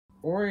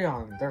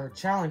Orion, their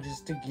challenge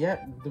is to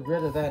get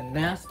rid of that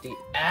nasty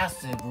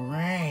acid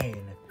rain.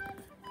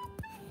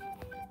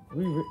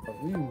 We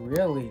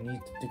really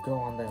need to go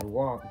on that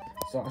walk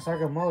so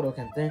Sakamoto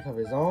can think of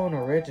his own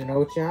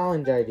original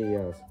challenge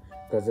ideas.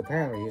 Because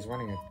apparently he's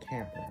running a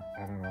camp there.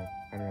 I don't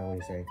know what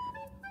he's saying.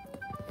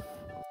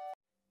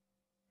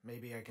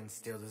 Maybe I can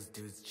steal this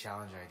dude's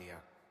challenge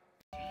idea.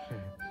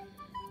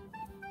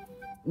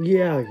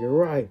 Yeah, you're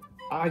right.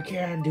 I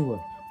can do it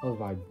with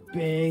my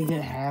big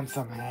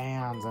handsome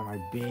hands and my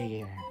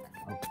big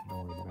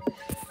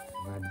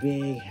my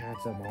big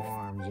handsome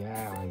arms.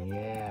 Yeah.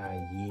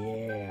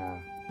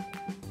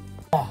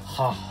 Ha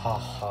ha ha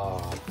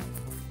ha.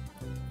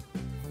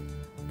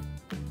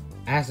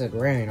 Acid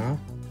rain, huh?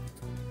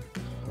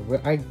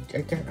 I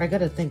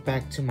gotta think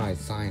back to my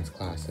science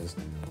classes.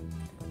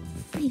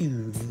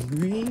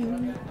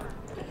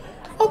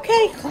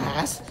 Okay,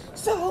 class.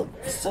 So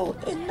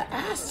in the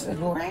acid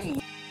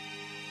rain.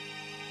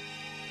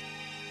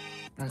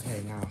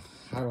 Okay, now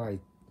how do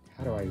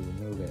I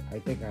remove it? I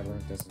think I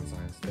learned this in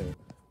science too.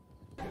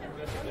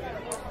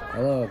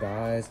 Hello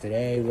guys,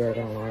 today we're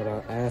gonna learn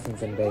about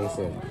acids and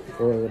bases.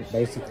 Well,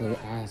 basically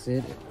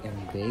acid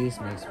and base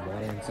makes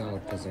water and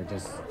solid because they're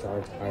just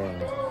charged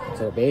ions.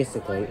 So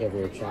basically, if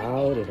you're a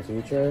child in the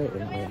future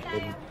and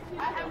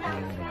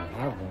you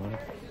have one,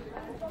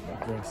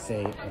 like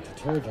say a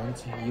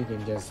detergent, you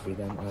can just feed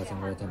them a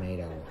single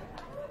tomato.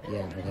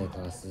 Yeah, okay,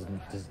 class is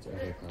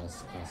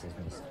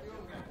missed.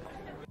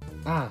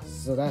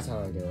 So that's how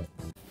I do it.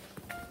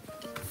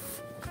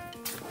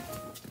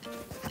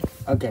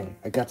 Okay,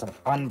 I got some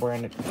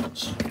unbranded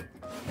fish.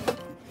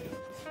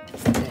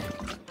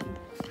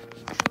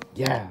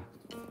 Yeah,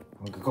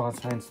 I'm gonna go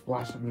outside and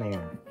splash them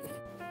there.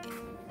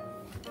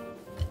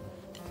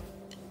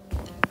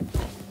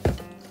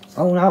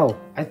 Oh no,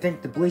 I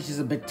think the bleach is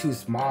a bit too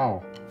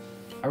small.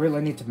 I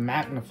really need to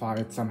magnify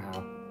it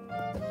somehow.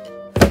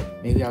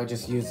 Maybe I'll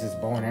just use this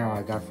bow and arrow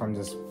I got from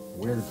this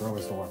weird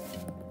grocery store.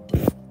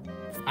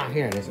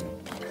 Here it is.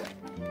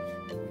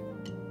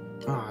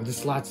 This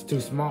slot's too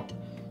small.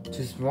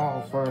 Too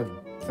small for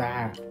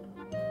that.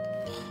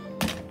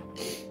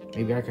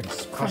 Maybe I could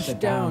crush it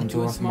down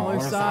to a smaller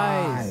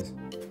size.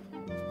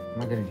 I'm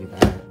not gonna do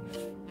that.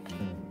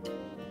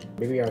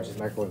 Maybe I'll just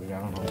microwave it. I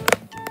don't know.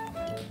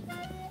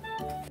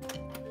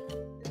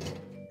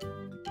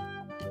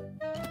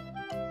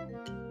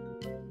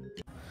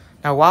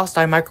 Now, whilst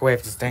I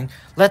microwave this thing,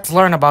 let's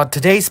learn about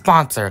today's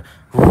sponsor,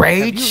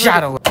 Raid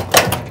Shadow.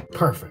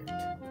 Perfect.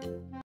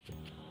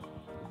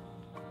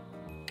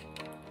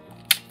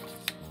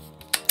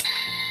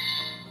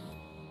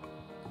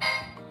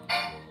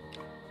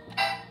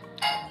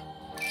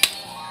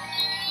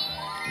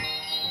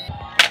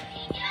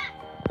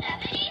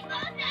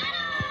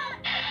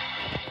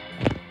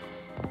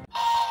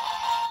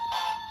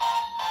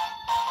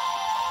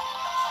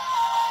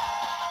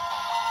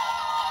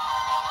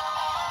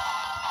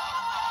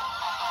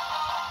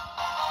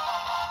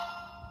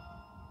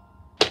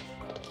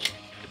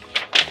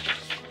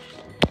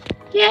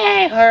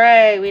 Yay!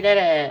 Hooray! We did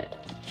it!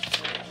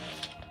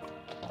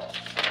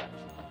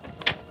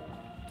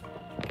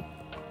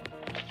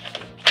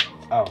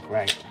 Oh,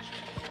 right.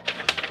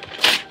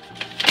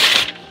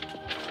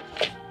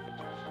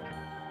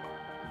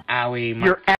 Owie.